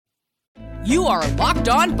You are Locked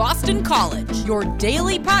On Boston College, your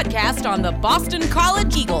daily podcast on the Boston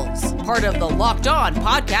College Eagles, part of the Locked On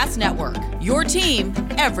Podcast Network, your team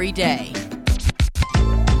every day.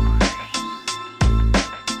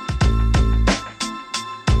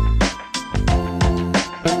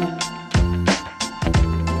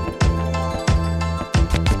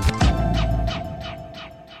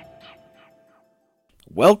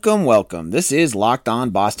 Welcome. This is Locked On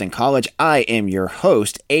Boston College. I am your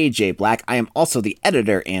host, AJ Black. I am also the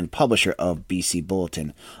editor and publisher of BC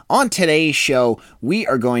Bulletin. On today's show, we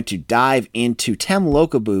are going to dive into Tem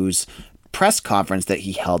Lukabu's press conference that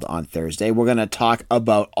he held on Thursday. We're going to talk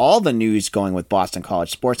about all the news going with Boston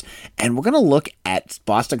College sports, and we're going to look at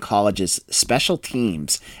Boston College's special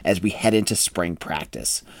teams as we head into spring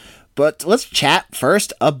practice. But let's chat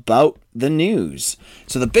first about the news.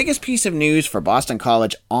 So the biggest piece of news for Boston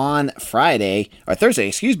College on Thursday,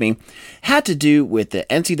 had to do with the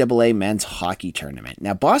NCAA men's hockey tournament.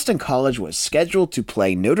 Now, Boston College was scheduled to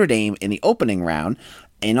play Notre Dame in the opening round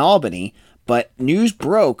in Albany, but news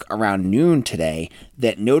broke around noon today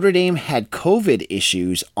that Notre Dame had COVID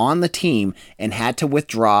issues on the team and had to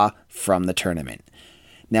withdraw from the tournament.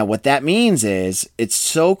 Now, what that means is it's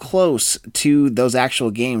so close to those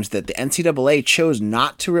actual games that the NCAA chose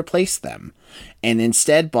not to replace them. And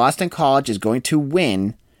instead, Boston College is going to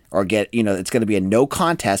win or it's going to be a no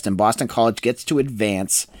contest, and Boston College gets to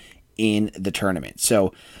advance in the tournament.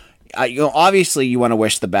 So, obviously, you want to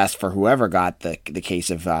wish the best for whoever got the case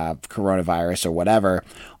of coronavirus or whatever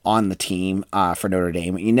on the team for Notre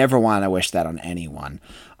Dame. You never want to wish that on anyone.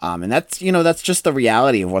 And that's just the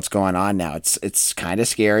reality of what's going on now. It's kind of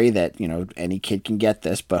scary that, any kid can get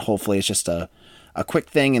this, but hopefully it's just a quick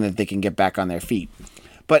thing and that they can get back on their feet.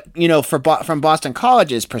 But, from Boston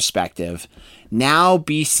College's perspective, now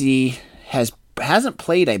BC hasn't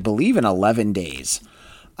played, I believe, in 11 days.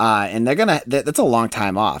 And that's a long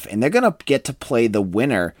time off. And they're going to get to play the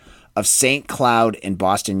winner of St. Cloud and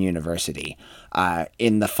Boston University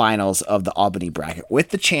in the finals of the Albany bracket, with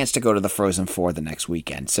the chance to go to the Frozen Four the next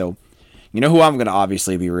weekend. So, who I'm going to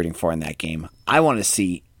obviously be rooting for in that game? I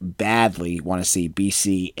badly want to see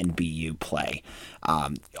BC and BU play.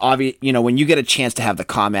 When you get a chance to have the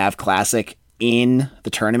ComAv Classic in the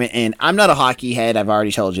tournament, and I'm not a hockey head, I've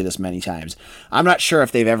already told you this many times. I'm not sure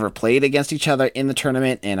if they've ever played against each other in the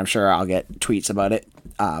tournament, and I'm sure I'll get tweets about it.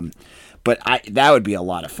 But that would be a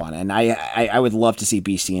lot of fun, and I would love to see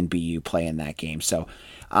BC and BU play in that game. So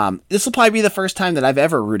this will probably be the first time that I've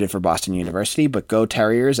ever rooted for Boston University, but go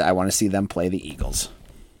Terriers, I want to see them play the Eagles.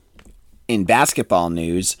 In basketball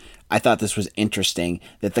news, I thought this was interesting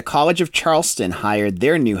that the College of Charleston hired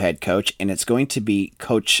their new head coach, and it's going to be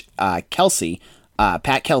Coach Pat Kelsey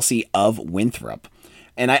of Winthrop.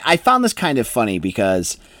 And I found this kind of funny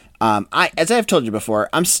because, as I've told you before,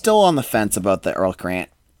 I'm still on the fence about the Earl Grant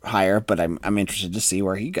hire, but I'm interested to see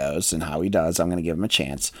where he goes and how he does. I'm going to give him a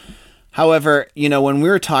chance. However, when we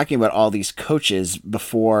were talking about all these coaches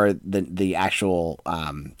before the actual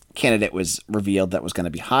candidate was revealed that was going to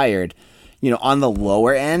be hired, on the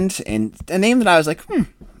lower end, and a name that I was like,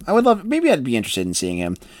 I would love, maybe I'd be interested in seeing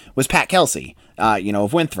him, was Pat Kelsey,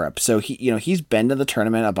 of Winthrop. So he's been to the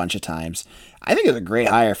tournament a bunch of times. I think it's a great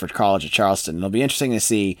hire for College of Charleston. It'll be interesting to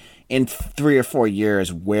see in 3 or 4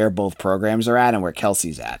 years where both programs are at and where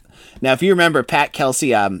Kelsey's at. Now, if you remember, Pat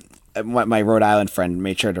Kelsey, my Rhode Island friend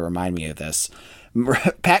made sure to remind me of this.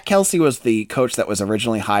 Pat Kelsey was the coach that was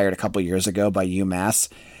originally hired a couple years ago by UMass,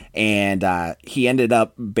 and he ended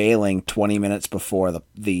up bailing 20 minutes before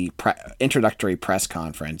the introductory press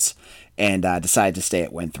conference and decided to stay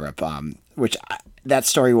at Winthrop, which that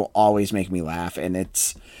story will always make me laugh. And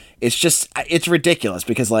it's ridiculous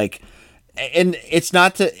because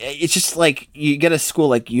it's just like you get a school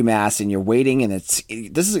like UMass and you're waiting, and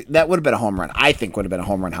that would have been a home run. I think would have been a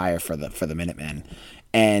home run hire for the Minutemen.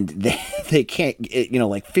 And they can't,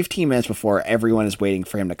 15 minutes before everyone is waiting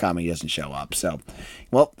for him to come, and he doesn't show up. So,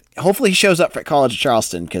 well, hopefully he shows up for College of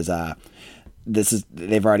Charleston, because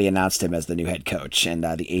they've already announced him as the new head coach, and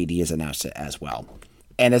the AD has announced it as well.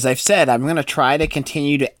 And as I've said, I'm going to try to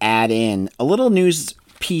continue to add in a little news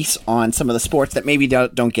piece on some of the sports that maybe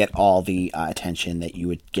don't get all the attention that you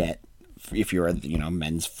would get if you're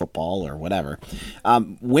men's football or whatever.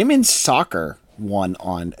 Women's soccer won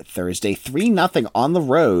on Thursday 3-0 on the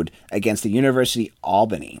road against the University of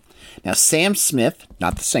Albany. Now, Sam Smith,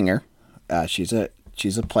 not the singer, she's a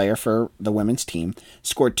player for the women's team,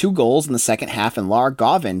 scored 2 goals in the second half, and Laura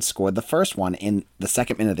Govin scored the first one in the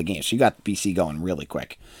second minute of the game. So you got BC going really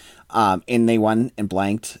quick. And they won and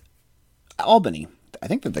blanked Albany. I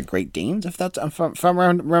think they're the Great Danes, if I'm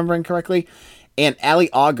remembering correctly. And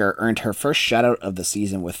Allie Auger earned her first shutout of the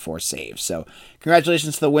season with 4 saves. So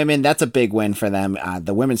congratulations to the women. That's a big win for them.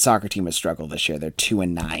 The women's soccer team has struggled this year. They're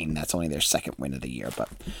 2-9. That's only their second win of the year, but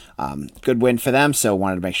good win for them. So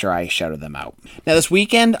wanted to make sure I shouted them out. Now this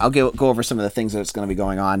weekend, I'll go over some of the things that's going to be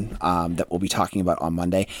going on that we'll be talking about on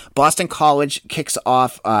Monday. Boston College kicks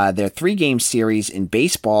off their 3-game series in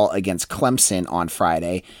baseball against Clemson on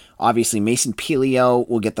Friday. Obviously, Mason Pelio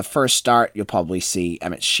will get the first start. You'll probably see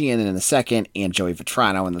Emmett Sheehan in the second and Joey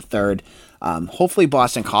Vetrano in the third. Hopefully,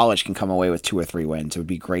 Boston College can come away with 2 or 3 wins. It would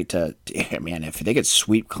be great to, man, if they could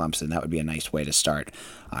sweep Clemson, that would be a nice way to start.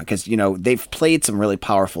 Because, they've played some really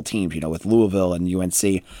powerful teams, with Louisville and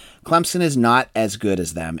UNC. Clemson is not as good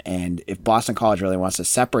as them, and if Boston College really wants to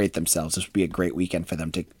separate themselves, this would be a great weekend for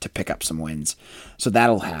them to pick up some wins. So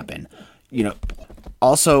that'll happen.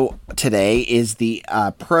 Also today is the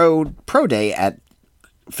pro day at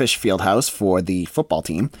Fish Fieldhouse for the football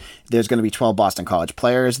team. There's going to be 12 Boston College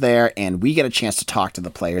players there, and we get a chance to talk to the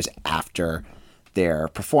players after their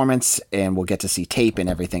performance, and we'll get to see tape and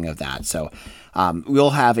everything of that. So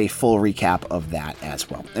we'll have a full recap of that as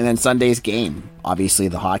well. And then Sunday's game, obviously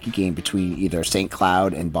the hockey game between either St.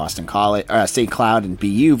 Cloud and Boston College, St. Cloud and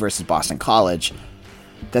BU versus Boston College.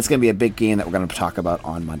 That's going to be a big game that we're going to talk about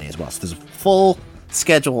on Monday as well. So there's a full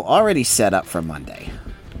schedule already set up for Monday.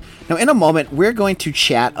 Now, in a moment, we're going to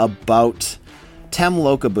chat about Tem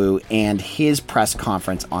Lokabou and his press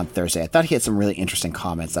conference on Thursday. I thought he had some really interesting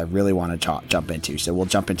comments I really want to jump into, so we'll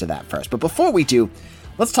jump into that first. But before we do,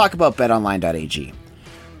 let's talk about betonline.ag.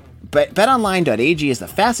 BetOnline.ag is the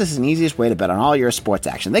fastest and easiest way to bet on all your sports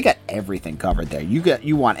action. They got everything covered there.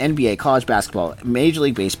 You want NBA, college basketball, Major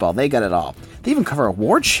League Baseball, they got it all. They even cover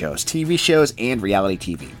award shows, TV shows, and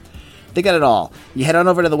reality TV. They got it all. You head on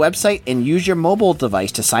over to the website and use your mobile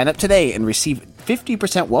device to sign up today and receive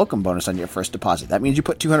 50% welcome bonus on your first deposit. That means you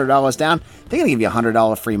put $200 down, they're going to give you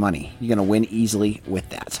 $100 free money. You're going to win easily with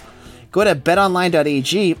that. Go to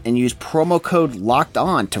betonline.ag and use promo code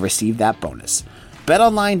LOCKEDON to receive that bonus.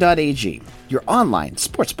 BetOnline.ag, your online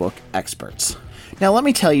sportsbook experts. Now, let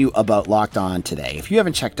me tell you about Locked On Today. If you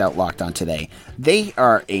haven't checked out Locked On Today, they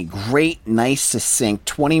are a great, nice, succinct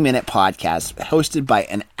 20-minute podcast hosted by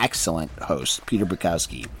an excellent host, Peter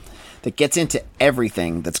Bukowski, that gets into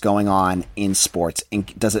everything that's going on in sports and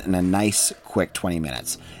does it in a nice, quick 20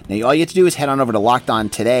 minutes. Now, all you have to do is head on over to Locked On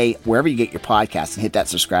Today, wherever you get your podcast, and hit that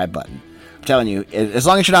subscribe button. I'm telling you, as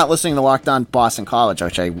long as you're not listening to Locked On Boston College,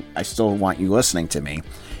 which I still want you listening to me,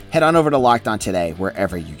 head on over to Locked On Today,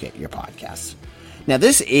 wherever you get your podcasts. Now,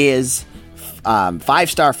 this is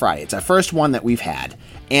 5-Star Friday. It's our first one that we've had.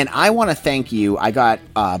 And I want to thank you. I got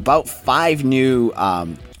about 5 new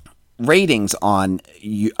ratings on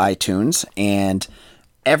iTunes. And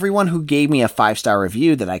everyone who gave me a 5-star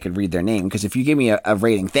review that I could read their name, because if you gave me a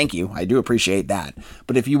rating, thank you. I do appreciate that.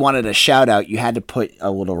 But if you wanted a shout out, you had to put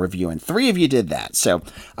a little review in. 3 of you did that. So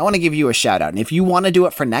I want to give you a shout out. And if you want to do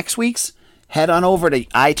it for next week's, head on over to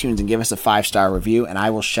iTunes and give us a 5-star review, and I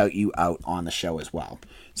will shout you out on the show as well.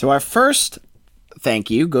 So our first thank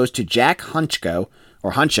you goes to Jack Huncho,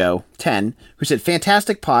 or Huncho10, who said,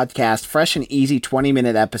 fantastic podcast, fresh and easy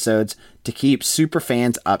 20-minute episodes to keep super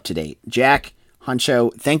fans up to date. Jack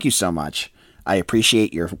Huncho, thank you so much. I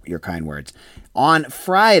appreciate your kind words. On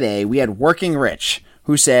Friday, we had Working Rich,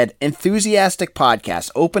 who said, enthusiastic podcast,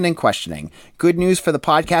 open and questioning. Good news for the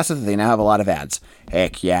podcasters that they now have a lot of ads.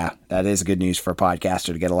 Heck yeah, that is good news for a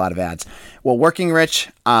podcaster to get a lot of ads. Well, Working Rich,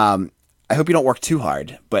 I hope you don't work too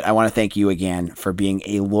hard, but I want to thank you again for being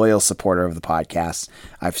a loyal supporter of the podcast.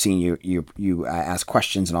 I've seen you ask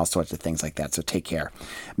questions and all sorts of things like that, so take care.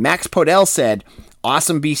 Max Podell said,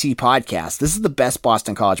 awesome BC podcast. This is the best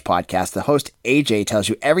Boston College podcast. The host, AJ, tells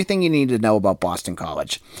you everything you need to know about Boston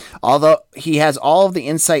College. Although he has all of the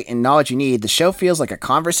insight and knowledge you need, the show feels like a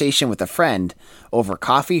conversation with a friend over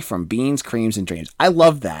coffee from Beans, Creams, and Dreams. I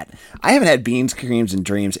love that. I haven't had Beans, Creams, and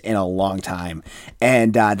Dreams in a long time.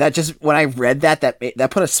 And that just, when I read that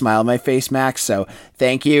put a smile on my face, Max. So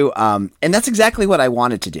thank you. And that's exactly what I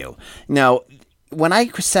wanted to do. Now, when I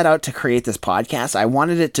set out to create this podcast, I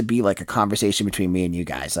wanted it to be like a conversation between me and you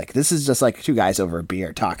guys. Like, this is just like 2 guys over a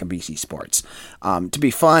beer talking BC sports. To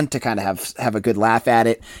be fun, to kind of have a good laugh at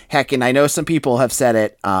it. Heck, and I know some people have said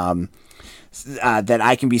it, that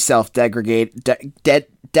I can be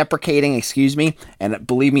deprecating, excuse me. And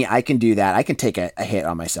believe me, I can do that. I can take a hit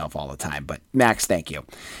on myself all the time. But Max, thank you.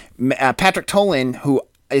 Patrick Tolan, who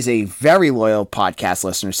is a very loyal podcast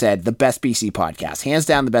listener, said, the best BC podcast. Hands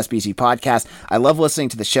down, the best BC podcast. I love listening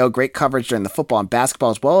to the show. Great coverage during the football and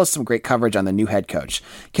basketball, as well as some great coverage on the new head coach.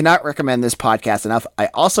 Cannot recommend this podcast enough. I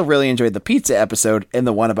also really enjoyed the pizza episode and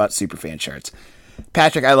the one about Superfan shirts.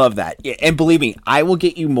 Patrick, I love that. Yeah, and believe me, I will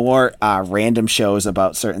get you more random shows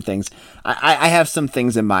about certain things. I have some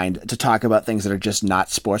things in mind to talk about things that are just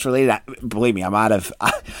not sports related. Believe me, I'm out of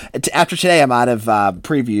after today. I'm out of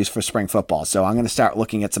previews for spring football, so I'm going to start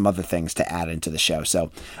looking at some other things to add into the show.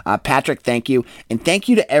 So, Patrick, thank you, and thank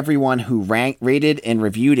you to everyone who rated and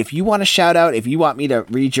reviewed. If you want a shout out, if you want me to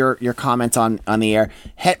read your comments on the air,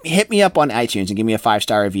 hit me up on iTunes and give me a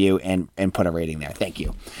 5-star review and put a rating there. Thank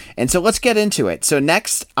you. And so let's get into it. So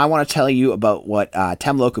next, I want to tell you about what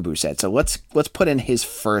Tem Lokabou said. So let's put in his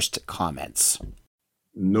first comments.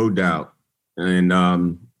 No doubt,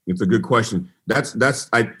 and it's a good question.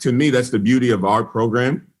 To me, that's the beauty of our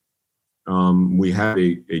program. We have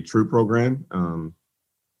a true program.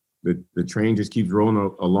 The train just keeps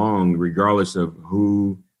rolling along, regardless of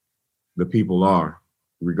who the people are,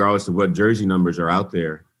 regardless of what jersey numbers are out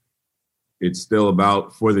there. It's still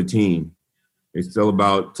about for the team. It's still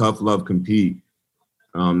about tough love, compete.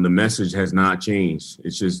 The message has not changed.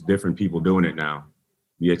 It's just different people doing it now.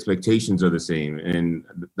 The expectations are the same. And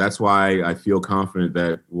that's why I feel confident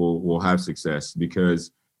that we'll have success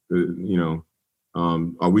because,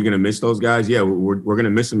 are we going to miss those guys? Yeah, we're going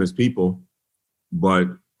to miss them as people. But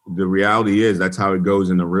the reality is that's how it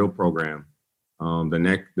goes in the real program.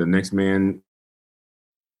 The next man.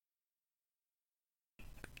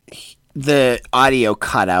 The audio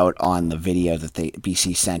cut out on the video that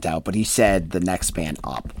BC sent out, but he said the next man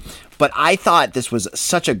up. But I thought this was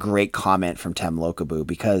such a great comment from Tem Lokabou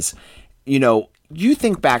because, you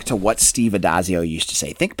think back to what Steve Addazio used to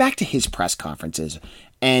say. Think back to his press conferences,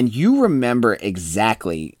 and you remember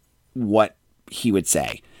exactly what he would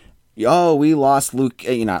say. Oh, we lost not Luke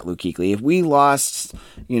Kuechly. We lost,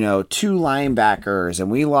 2 linebackers and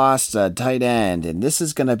we lost a tight end, and this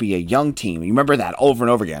is going to be a young team. You remember that over and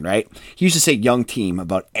over again, right? He used to say young team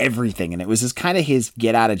about everything, and it was just kind of his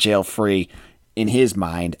get out of jail free in his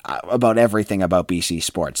mind about everything about BC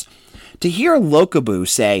sports. To hear Lokabou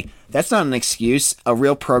say, that's not an excuse, a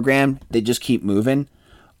real program, they just keep moving,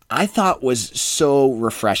 I thought was so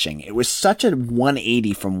refreshing. It was such a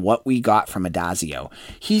 180 from what we got from Addazio.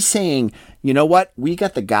 He's saying, you know what? We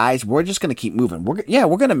got the guys. We're just going to keep moving. We're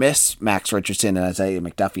going to miss Max Richardson and Isaiah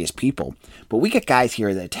McDuffie as people, but we got guys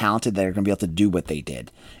here that are talented that are going to be able to do what they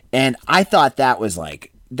did. And I thought that was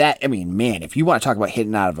like that. I mean, man, if you want to talk about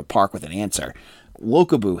hitting out of a park with an answer,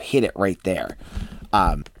 Lokabou hit it right there.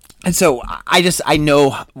 And so I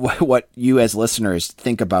know what you as listeners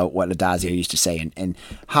think about what Addazio used to say and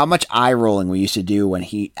how much eye rolling we used to do when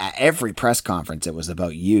at every press conference, it was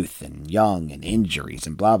about youth and young and injuries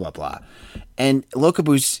and blah, blah, blah. And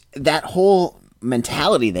Lokabou's, that whole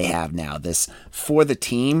mentality they have now, this for the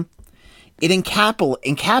team, it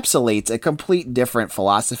encapsulates a complete different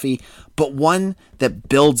philosophy, but one that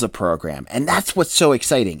builds a program. And that's what's so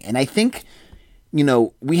exciting. And I think,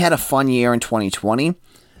 we had a fun year in 2020.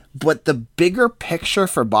 But the bigger picture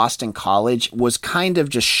for Boston College was kind of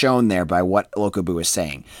just shown there by what Lokabou is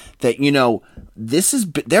saying. That,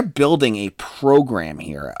 they're building a program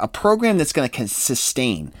here, a program that's going to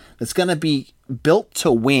sustain, that's going to be built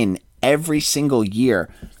to win every single year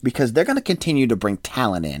because they're going to continue to bring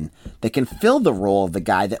talent in that can fill the role of the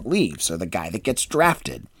guy that leaves or the guy that gets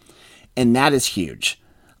drafted. And that is huge.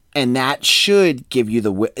 And that should give you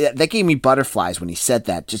that gave me butterflies when he said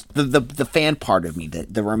that. Just the fan part of me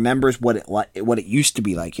that remembers what it used to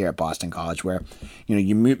be like here at Boston College, where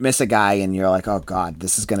you miss a guy and you're like, oh God,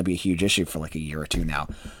 this is going to be a huge issue for like a year or two now.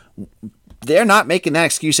 They're not making that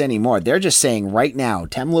excuse anymore. They're just saying right now,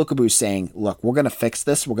 Tem Lokabou's saying, look, we're going to fix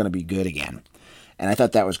this. We're going to be good again. And I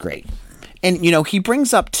thought that was great. And he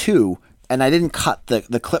brings up too, and I didn't cut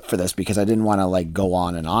the clip for this because I didn't want to like go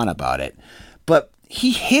on and on about it, but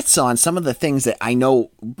he hits on some of the things that I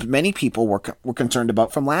know many people were concerned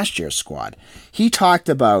about from last year's squad. He talked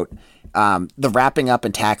about the wrapping up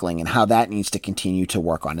and tackling and how that needs to continue to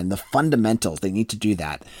work on and the fundamentals. They need to do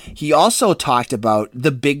that. He also talked about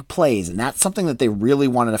the big plays, and that's something that they really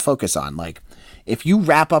wanted to focus on. Like, if you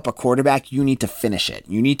wrap up a quarterback, you need to finish it.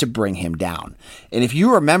 You need to bring him down. And if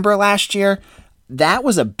you remember last year, that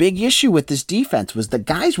was a big issue with this defense, was the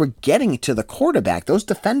guys were getting to the quarterback. Those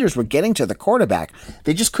defenders were getting to the quarterback.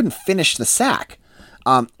 They just couldn't finish the sack.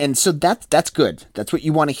 And so that's good. That's what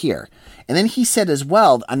you want to hear. And then he said as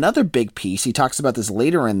well, another big piece, he talks about this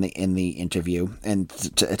later in the interview and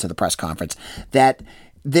to the press conference, that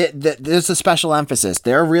there's a special emphasis.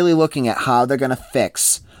 They're really looking at how they're going to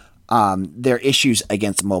fix their issues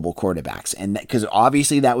against mobile quarterbacks. And because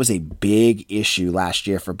obviously that was a big issue last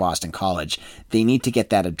year for Boston College. They need to get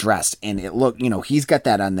that addressed. And he's got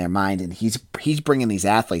that on their mind, and he's bringing these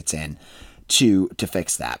athletes in to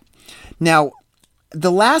fix that. Now,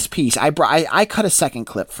 the last piece I cut a second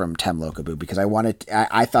clip from Tem Lokabou because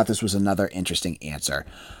I thought this was another interesting answer.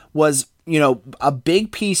 Was, a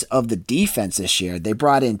big piece of the defense this year, they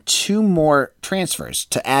brought in 2 more transfers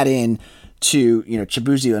to add in to,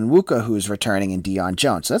 Chibuzo Onwuka, who's returning, and Deion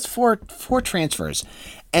Jones. So that's four transfers.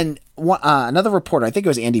 And another reporter, I think it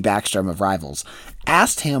was Andy Backstrom of Rivals,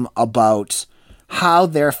 asked him about how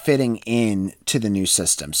they're fitting in to the new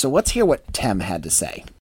system. So let's hear what Tem had to say.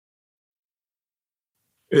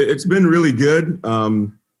 It's been really good.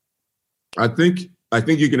 I think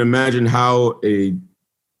you can imagine how a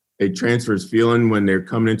transfer is feeling when they're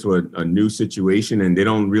coming into a new situation and they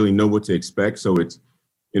don't really know what to expect. So it's,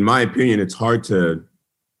 in my opinion, it's hard to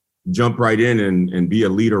jump right in and be a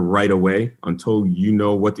leader right away until you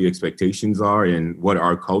know what the expectations are and what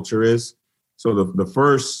our culture is. So the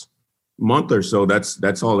first month or so,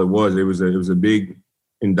 that's all it was. It was a big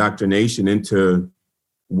indoctrination into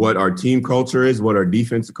what our team culture is, what our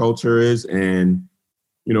defensive culture is. And,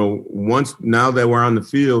 now that we're on the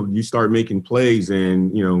field, you start making plays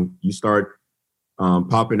and, you start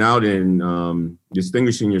popping out and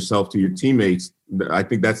distinguishing yourself to your teammates. I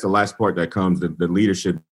think that's the last part that comes, the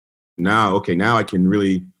leadership. Now I can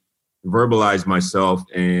really verbalize myself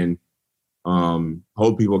and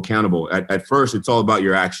hold people accountable. At first, it's all about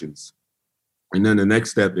your actions. And then the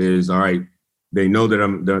next step is, all right, they know that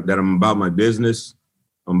I'm about my business.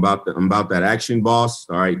 I'm about that action, boss.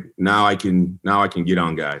 All right, now I can get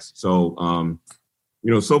on guys. So,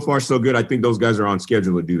 so far so good. I think those guys are on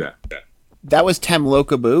schedule to do that. That was Tem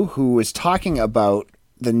Lokabou, who was talking about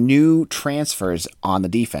the new transfers on the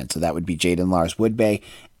defense. So that would be Jaden Lars-Woodbey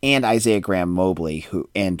and Isaiah Graham-Mobley,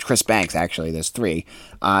 and Chris Banks, actually, there's 3,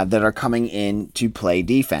 that are coming in to play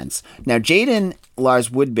defense. Now, Jaden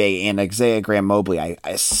Lars-Woodbey and Isaiah Graham-Mobley,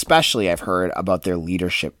 I've heard about their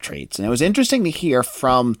leadership traits. And it was interesting to hear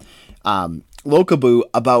from Lokabou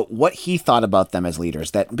about what he thought about them as leaders,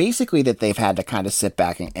 that basically that they've had to kind of sit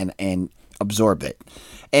back and absorb it.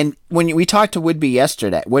 And when we talked to Woodbey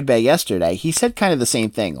yesterday, he said kind of the same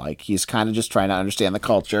thing. Like, he's kind of just trying to understand the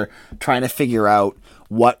culture, trying to figure out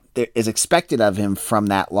what is expected of him from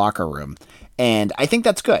that locker room. And I think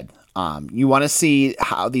that's good. You want to see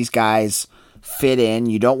how these guys fit in.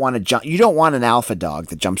 You don't want an alpha dog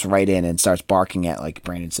that jumps right in and starts barking at like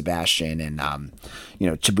Brandon Sebastian and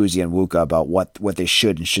Chibuzo Onwuka about what they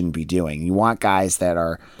should and shouldn't be doing. You want guys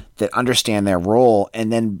that understand their role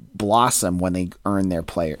and then blossom when they earn their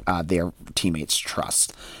teammates'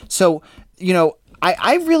 trust. So,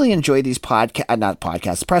 I really enjoy these press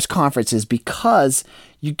conferences because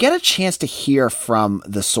you get a chance to hear from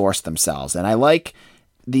the source themselves. And I like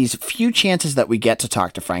these few chances that we get to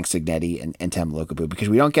talk to Frank Cignetti and Tem Lokabou because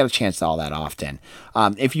we don't get a chance to all that often.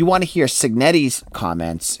 If you want to hear Cignetti's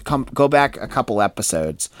comments, go back a couple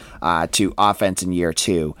episodes to Offense in Year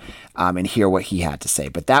 2 and hear what he had to say.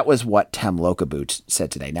 But that was what Tem Lokabou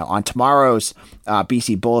said today. Now, on tomorrow's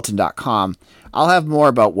BCBulletin.com, I'll have more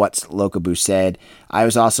about what Lokabou said. I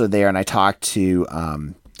was also there and I talked to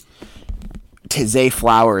Zay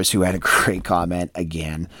Flowers, who had a great comment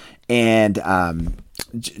again, and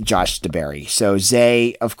Josh DeBerry. So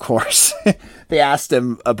Zay, of course, they asked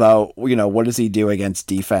him about, what does he do against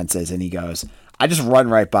defenses? And he goes, I just run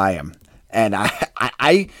right by him. And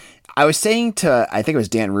I was saying to, I think it was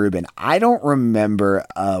Dan Rubin, I don't remember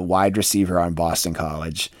a wide receiver on Boston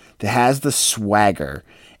College that has the swagger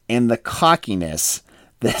and the cockiness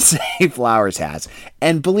that Zay Flowers has.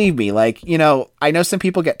 And believe me, I know some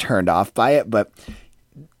people get turned off by it, but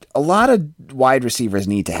a lot of wide receivers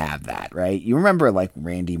need to have that, right? You remember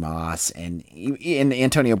Randy Moss and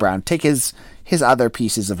Antonio Brown, take his other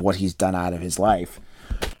pieces of what he's done out of his life.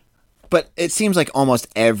 But it seems like almost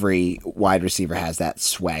every wide receiver has that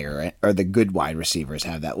swagger, or the good wide receivers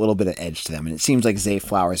have that little bit of edge to them. And it seems like Zay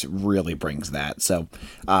Flowers really brings that. So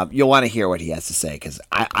you'll want to hear what he has to say, because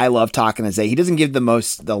I love talking to Zay. He doesn't give the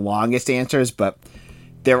longest answers, but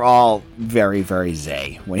they're all very, very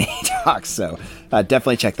Zay when he talks. So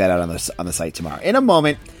definitely check that out on the site tomorrow. In a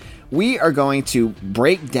moment, we are going to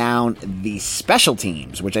break down the special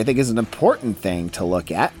teams, which I think is an important thing to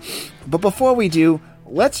look at. But before we do,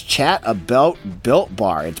 let's chat about Built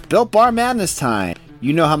Bar. It's Built Bar Madness time.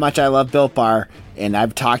 You know how much I love Built Bar, and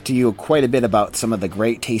I've talked to you quite a bit about some of the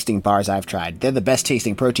great tasting bars I've tried. They're the best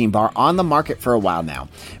tasting protein bar on the market for a while now.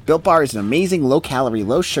 Built Bar is an amazing low-calorie,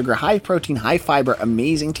 low-sugar, high-protein, high-fiber,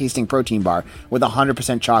 amazing tasting protein bar with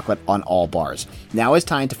 100% chocolate on all bars. Now it's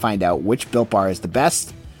time to find out which Built Bar is the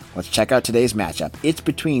best. Let's check out today's matchup. It's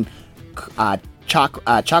between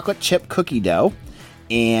chocolate chip cookie dough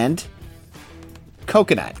and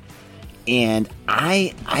coconut. And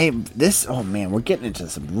oh man, we're getting into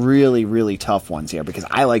some really, really tough ones here because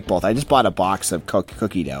I like both. I just bought a box of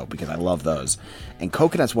cookie dough because I love those. And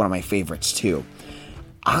coconut's one of my favorites too.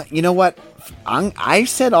 You know what? I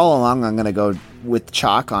said all along I'm going to go with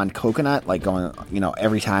chalk on coconut, like going,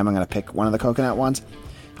 every time I'm going to pick one of the coconut ones.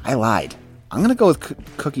 I lied. I'm going to go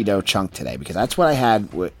with cookie dough chunk today because that's what I had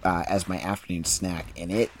as my afternoon snack.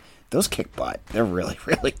 And those kick butt. They're really,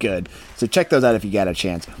 really good. So check those out if you get a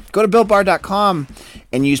chance. Go to BuiltBar.com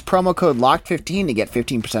and use promo code LOCKED15 to get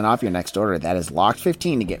 15% off your next order. That is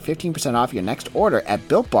LOCKED15 to get 15% off your next order at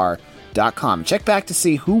BuiltBar.com. Check back to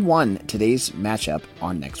see who won today's matchup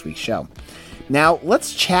on next week's show. Now,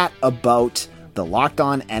 let's chat about the Locked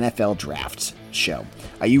On NFL Draft show.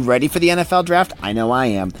 Are you ready for the NFL Draft? I know I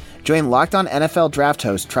am. Join Locked On NFL Draft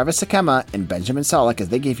hosts Travis Sakema and Benjamin Solak as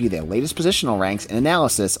they give you their latest positional ranks and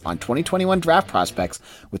analysis on 2021 draft prospects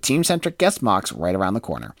with team-centric guest mocks right around the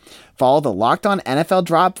corner. Follow the Locked On NFL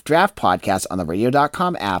Draft podcast on the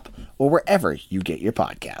Radio.com app or wherever you get your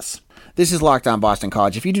podcasts. This is Locked On Boston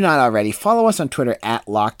College. If you do not already, follow us on Twitter at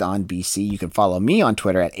LockedOnBC. You can follow me on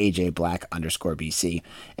Twitter at AJBlack_BC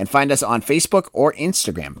and find us on Facebook or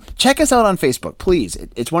Instagram. Check us out on Facebook, please.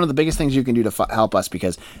 It's one of the biggest things you can do to help us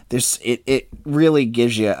because it really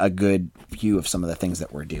gives you a good view of some of the things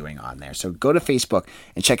that we're doing on there. So go to Facebook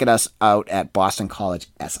and check us out at Boston College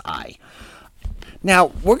SI. Now,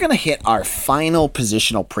 we're going to hit our final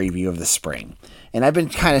positional preview of the spring. And I've been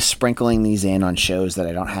kind of sprinkling these in on shows that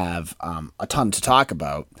I don't have a ton to talk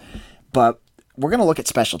about. But we're going to look at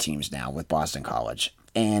special teams now with Boston College.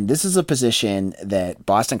 And this is a position that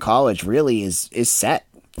Boston College really is set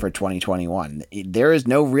for 2021. There is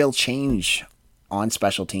no real change on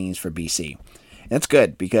special teams for BC. And that's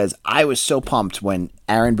good because I was so pumped when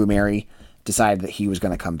Aaron Boumeri decided that he was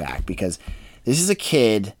going to come back. Because this is a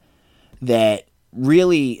kid that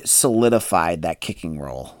really solidified that kicking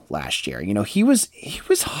role last year. He was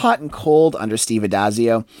hot and cold under Steve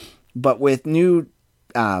Addazio, but with new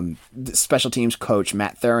special teams coach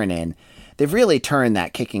Matt Thurin in, they've really turned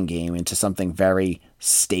that kicking game into something very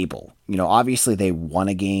stable. Obviously they won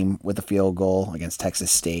a game with a field goal against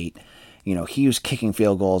Texas State. He was kicking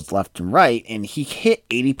field goals left and right, and he hit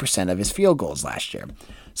 80% of his field goals last year.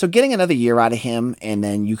 So getting another year out of him, and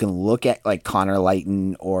then you can look at like Connor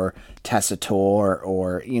Lighton or Tessitore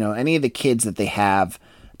or, any of the kids that they have,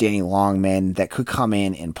 Danny Longman, that could come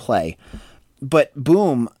in and play. But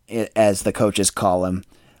Boom, as the coaches call him,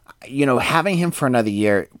 having him for another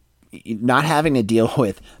year, not having to deal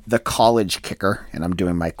with the college kicker, and I'm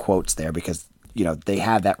doing my quotes there because, they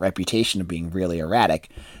have that reputation of being really erratic,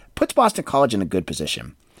 puts Boston College in a good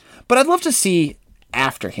position. But I'd love to see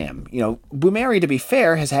after him. Boumeri, to be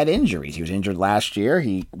fair, has had injuries. He was injured last year.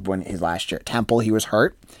 When his last year at Temple, he was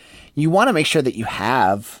hurt. You want to make sure that you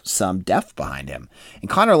have some depth behind him. And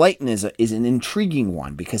Connor Lighton is an intriguing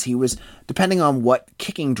one because he was, depending on what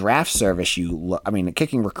kicking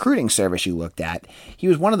kicking recruiting service you looked at, he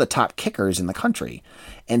was one of the top kickers in the country.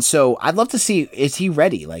 And so I'd love to see, is he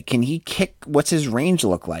ready? Like, can he kick? What's his range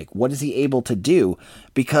look like? What is he able to do?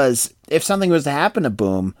 Because if something was to happen to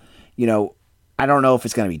Boom, I don't know if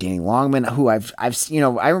it's going to be Danny Longman, who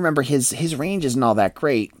I remember his range isn't all that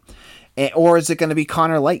great, or is it going to be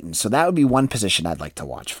Connor Lighton? So that would be one position I'd like to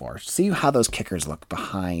watch for. See how those kickers look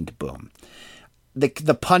behind Boom.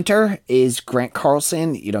 The punter is Grant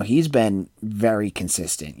Carlson. He's been very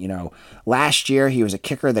consistent. Last year he was a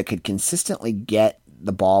kicker that could consistently get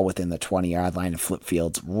the ball within the 20-yard line and flip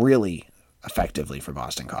fields really effectively for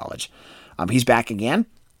Boston College. He's back again.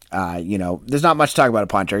 There's not much to talk about a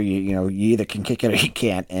punter. You either can kick it or you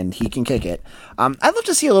can't, and he can kick it. I'd love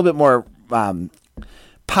to see a little bit more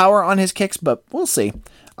power on his kicks, but we'll see.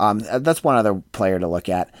 That's one other player to look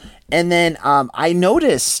at. And then I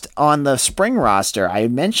noticed on the spring roster, I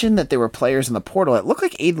mentioned that there were players in the portal. It looked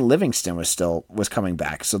like Aiden Livingston was coming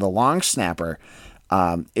back. So the long snapper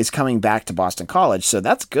is coming back to Boston College. So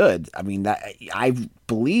that's good. I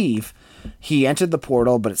believe he entered the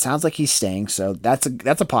portal, but it sounds like he's staying. So that's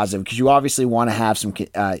a positive because you obviously want to have some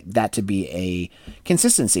that to be a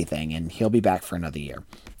consistency thing, and he'll be back for another year.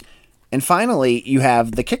 And finally, you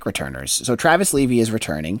have the kick returners. So Travis Levy is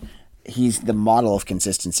returning. He's the model of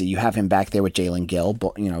consistency. You have him back there with Jalen Gill.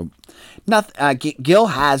 But, Gill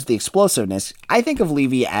has the explosiveness. I think of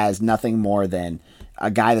Levy as nothing more than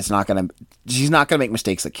a guy that's he's not going to make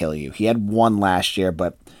mistakes that kill you. He had one last year,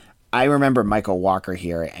 but I remember Michael Walker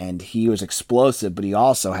here, and he was explosive, but he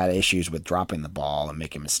also had issues with dropping the ball and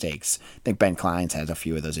making mistakes. I think Ben Kleins has a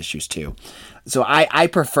few of those issues too. So I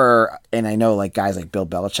prefer, and I know like guys like Bill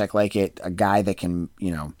Belichick like it, a guy that can,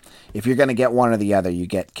 if you're going to get one or the other, you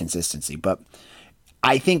get consistency. But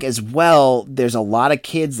I think as well, there's a lot of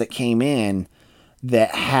kids that came in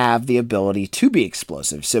that have the ability to be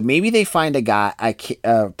explosive. So maybe they find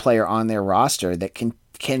a player on their roster that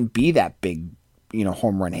can be that big,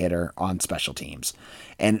 home run hitter on special teams.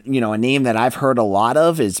 And, a name that I've heard a lot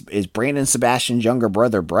of is Brandon Sebastian's younger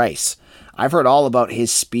brother, Bryce. I've heard all about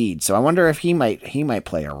his speed. So I wonder if he might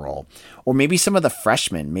play a role. Or maybe some of the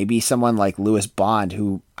freshmen, maybe someone like Lewis Bond,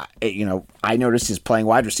 who, I noticed is playing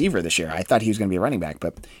wide receiver this year. I thought he was going to be a running back,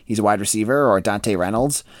 but he's a wide receiver, or Dante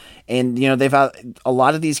Reynolds. And, they've had a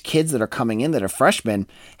lot of these kids that are coming in that are freshmen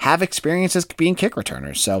have experience as being kick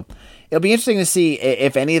returners. So it'll be interesting to see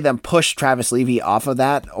if any of them push Travis Levy off of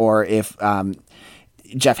that, or if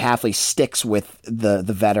Jeff Hafley sticks with the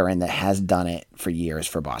veteran that has done it for years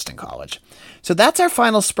for Boston College. So that's our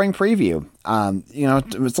final spring preview.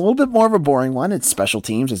 It's a little bit more of a boring one. It's special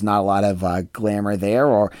teams. There's not a lot of glamour there,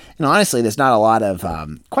 or honestly, there's not a lot of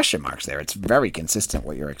question marks there. It's very consistent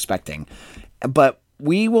what you're expecting. But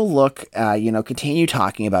we will continue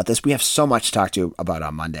talking about this. We have so much to talk about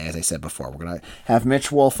on Monday, as I said before. We're going to have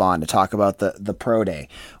Mitch Wolf on to talk about the Pro Day.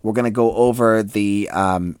 We're going to go over the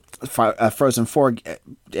Frozen Four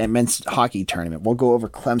men's hockey tournament. We'll go over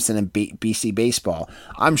Clemson and BC baseball.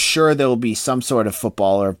 I'm sure there will be some sort of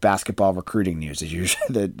football or basketball recruiting news. As usual,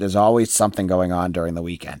 there's always something going on during the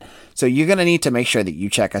weekend. So you're going to need to make sure that you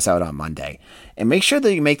check us out on Monday, and make sure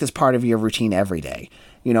that you make this part of your routine every day.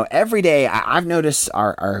 Every day I've noticed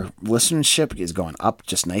our listenership is going up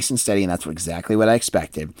just nice and steady, and that's exactly what I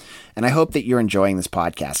expected. And I hope that you're enjoying this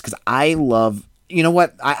podcast, because I love,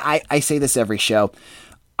 I say this every show.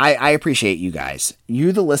 I appreciate you guys.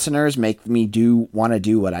 You, the listeners, make me want to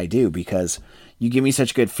do what I do, because you give me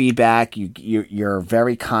such good feedback. You're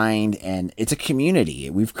very kind, and it's a community.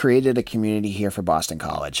 We've created a community here for Boston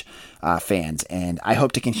College fans, and I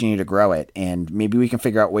hope to continue to grow it. And maybe we can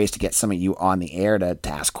figure out ways to get some of you on the air to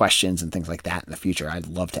ask questions and things like that in the future. I'd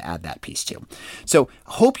love to add that piece too. So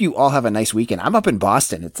hope you all have a nice weekend. I'm up in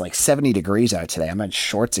Boston. It's like 70 degrees out today. I'm in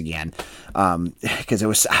shorts again because I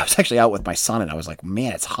was actually out with my son, and I was like,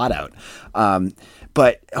 man, it's hot out.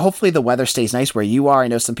 But hopefully the weather stays nice where you are. I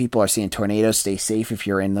know some people are seeing tornadoes. Stay safe if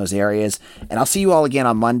you're in those areas. And I'll see you all again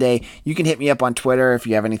on Monday. You can hit me up on Twitter if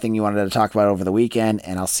you have anything you wanted to talk about over the weekend,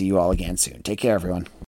 and I'll see you all again soon. Take care, everyone.